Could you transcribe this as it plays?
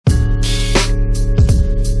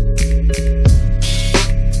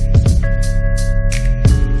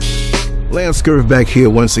Lance Scurv back here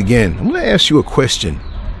once again. I'm going to ask you a question.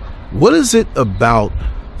 What is it about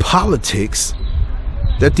politics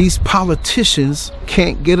that these politicians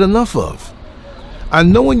can't get enough of? I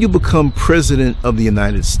know when you become president of the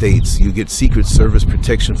United States, you get Secret Service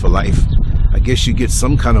protection for life. I guess you get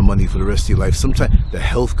some kind of money for the rest of your life, sometimes the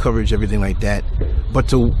health coverage, everything like that. But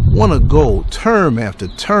to want to go term after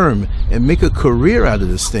term and make a career out of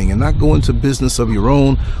this thing and not go into business of your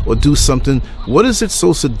own or do something, what is it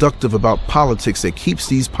so seductive about politics that keeps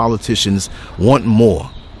these politicians wanting more?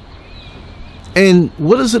 And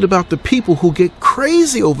what is it about the people who get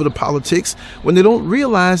crazy over the politics when they don't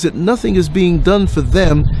realize that nothing is being done for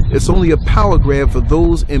them? It's only a power grab for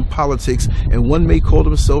those in politics. And one may call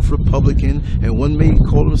themselves Republican, and one may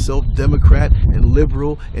call themselves Democrat and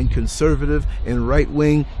liberal and conservative and right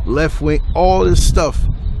wing, left wing, all this stuff.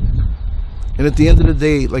 And at the end of the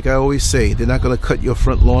day, like I always say, they're not going to cut your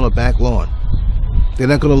front lawn or back lawn. They're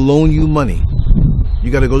not going to loan you money. You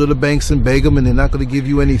got to go to the banks and beg them, and they're not going to give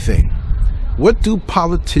you anything. What do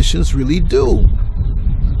politicians really do?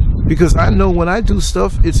 Because I know when I do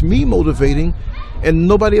stuff, it's me motivating, and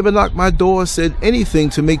nobody ever knocked my door or said anything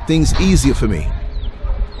to make things easier for me.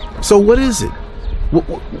 So what is it?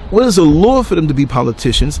 What is the lure for them to be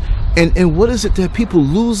politicians? And what is it that people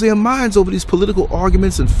lose their minds over these political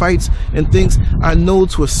arguments and fights and things? I know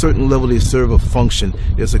to a certain level they serve a function.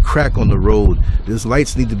 There's a crack on the road. There's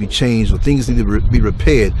lights need to be changed or things need to be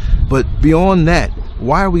repaired. But beyond that,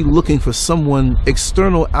 why are we looking for someone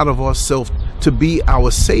external out of ourselves to be our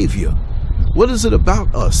savior? What is it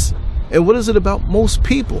about us? And what is it about most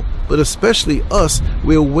people, but especially us?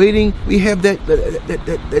 We're waiting. We have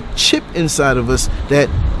that chip inside of us that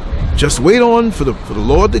just wait on for the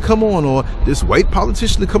Lord to come on, or this white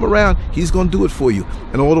politician to come around. He's going to do it for you.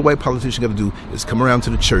 And all the white politician got to do is come around to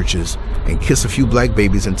the churches and kiss a few black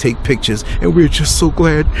babies and take pictures. And we're just so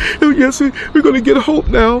glad. Oh, yes, we're going to get hope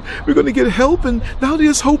now. We're going to get help. And now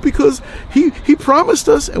there's hope because he promised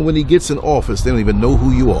us. And when he gets in office, they don't even know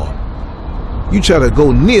who you are. You try to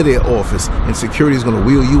go near their office and security is going to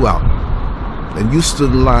wheel you out. And you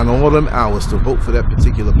stood in line all them hours to vote for that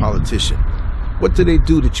particular politician. What do they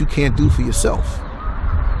do that you can't do for yourself?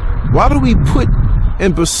 Why do we put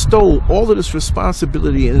and bestow all of this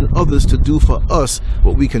responsibility in others to do for us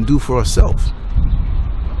what we can do for ourselves?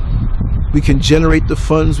 We can generate the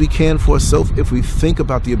funds we can for ourselves if we think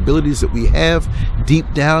about the abilities that we have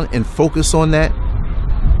deep down and focus on that.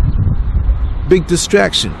 Big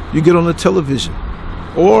distraction. You get on the television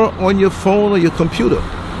or on your phone or your computer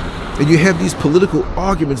and you have these political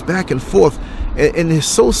arguments back and forth, and they're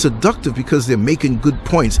so seductive because they're making good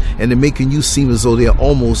points and they're making you seem as though they're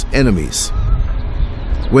almost enemies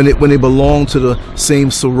when they belong to the same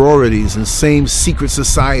sororities and same secret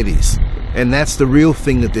societies, and that's the real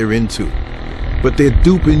thing that they're into. But they're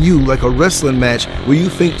duping you like a wrestling match where you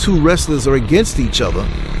think two wrestlers are against each other.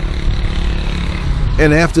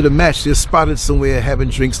 And after the match, they're spotted somewhere having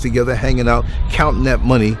drinks together, hanging out, counting that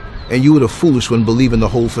money, and you were the foolish one believing the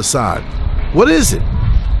whole facade. What is it?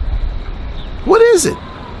 What is it?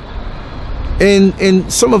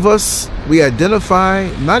 And some of us, we identify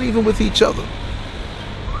not even with each other,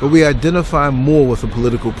 but we identify more with a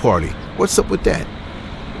political party. What's up with that?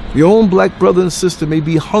 Your own black brother and sister may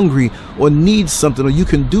be hungry or need something, or you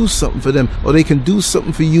can do something for them, or they can do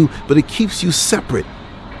something for you, but it keeps you separate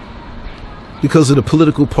because of the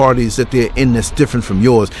political parties that they're in that's different from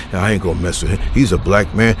yours. And I ain't gonna mess with him. He's a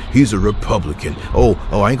black man. He's a Republican. Oh,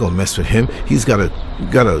 I ain't gonna mess with him. He's got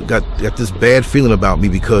this bad feeling about me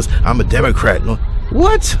because I'm a Democrat. No.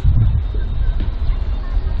 What?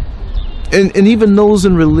 And even those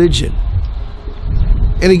in religion.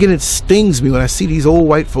 And again, it stings me when I see these old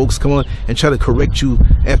white folks come on and try to correct you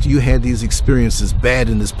after you had these experiences bad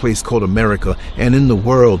in this place called America and in the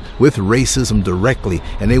world with racism directly.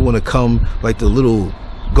 And they want to come like the little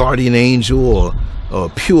guardian angel or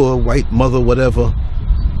pure white mother, whatever.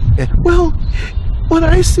 And, well, when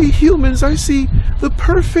I see humans, I see the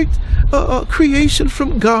perfect creation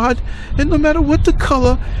from God. And no matter what the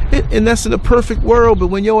color, and that's in a perfect world. But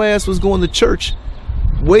when your ass was going to church,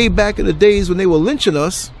 way back in the days when they were lynching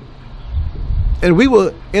us, and we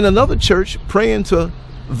were in another church praying to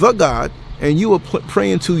the God, and you were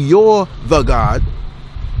praying to the God.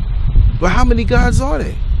 But how many gods are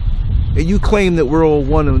there? And you claim that we're all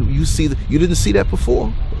one, and you didn't see that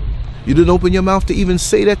before. You didn't open your mouth to even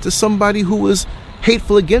say that to somebody who was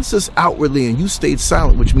hateful against us outwardly, and you stayed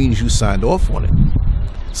silent, which means you signed off on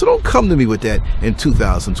it. So don't come to me with that in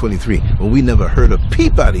 2023 when we never heard a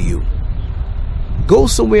peep out of you. Go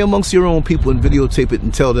somewhere amongst your own people and videotape it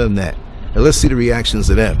and tell them that. And let's see the reactions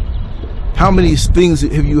of them. How many things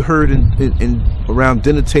have you heard in around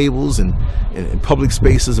dinner tables and in public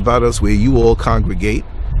spaces about us where you all congregate,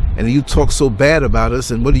 and you talk so bad about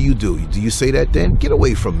us, and what do? Do you say that then? Get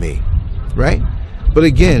away from me, right? But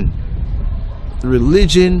again,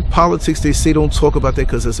 religion, politics, they say don't talk about that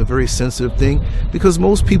because it's a very sensitive thing, because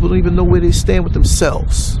most people don't even know where they stand with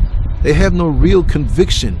themselves. They have no real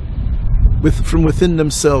conviction from within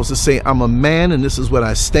themselves to say, I'm a man and this is what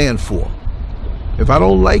I stand for. If I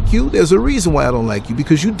don't like you, there's a reason why I don't like you,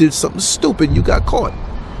 because you did something stupid and you got caught.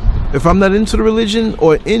 If I'm not into the religion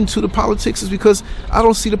or into the politics, it's because I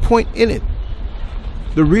don't see the point in it.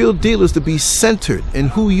 The real deal is to be centered in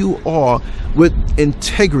who you are with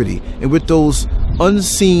integrity and with those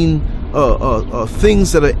unseen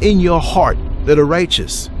things that are in your heart that are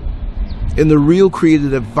righteous. And the real creator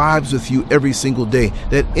that vibes with you every single day,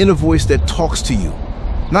 that inner voice that talks to you.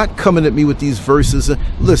 Not coming at me with these verses.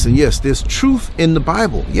 Listen, yes, there's truth in the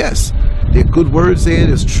Bible. Yes, there are good words there.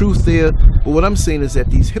 There's truth there. But what I'm saying is that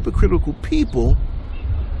these hypocritical people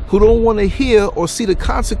who don't want to hear or see the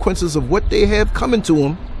consequences of what they have coming to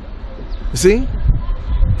them, you see,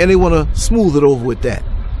 and they want to smooth it over with that.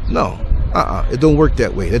 No, it don't work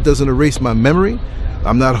that way. That doesn't erase my memory.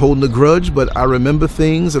 I'm not holding a grudge, but I remember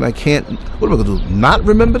things, and I can't. What am I going to do? Not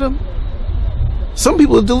remember them? Some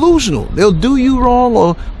people are delusional. They'll do you wrong,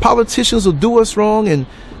 or politicians will do us wrong, and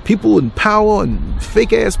people in power and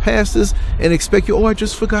fake ass pastors and expect you, oh, I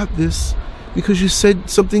just forgot this because you said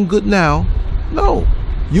something good now. No,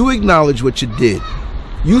 you acknowledge what you did.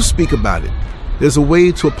 You speak about it. There's a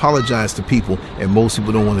way to apologize to people, and most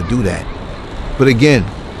people don't want to do that. But again,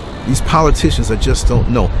 these politicians, I just don't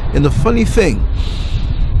know. And the funny thing,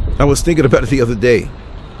 I was thinking about it the other day,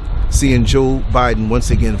 seeing Joe Biden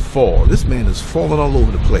once again fall. This man is falling all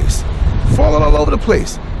over the place. Falling all over the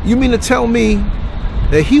place. You mean to tell me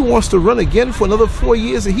that he wants to run again for another 4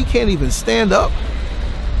 years and he can't even stand up?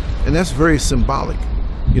 And that's very symbolic.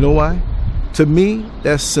 You know why? To me,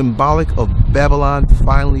 that's symbolic of Babylon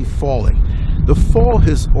finally falling. The fall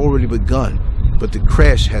has already begun, but the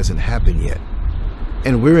crash hasn't happened yet.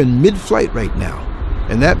 And we're in mid-flight right now.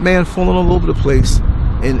 And that man falling all over the place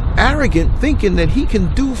and arrogant, thinking that he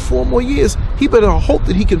can do 4 more years. He better hope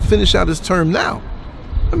that he can finish out his term now.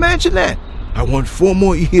 Imagine that. I want 4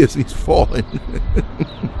 more years. He's falling.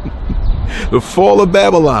 The fall of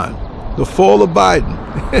Babylon. The fall of Biden.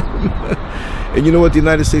 And you know what? The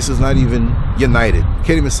United States is not even united.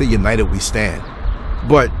 Can't even say united we stand.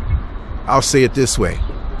 But I'll say it this way.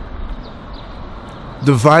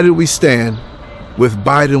 Divided we stand. With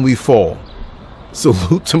Biden we fall.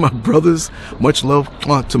 Salute to my brothers. Much love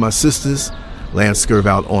to my sisters. Lance Scurv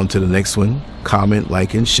out on to the next one. Comment,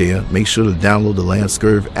 like, and share. Make sure to download the Lance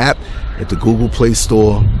Scurv app at the Google Play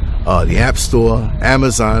Store, the App Store,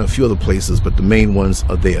 Amazon, a few other places, but the main ones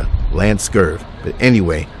are there. Lance Scurv. But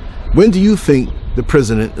anyway, when do you think the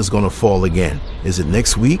president is going to fall again? Is it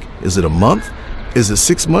next week? Is it a month? Is it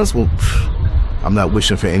 6 months? Well, I'm not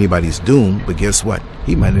wishing for anybody's doom, but guess what?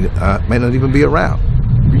 He might not even be around.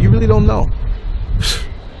 You really don't know.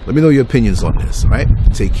 Let me know your opinions on this, all right?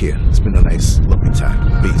 Take care. It's been a nice, lovely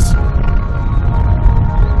time. Peace.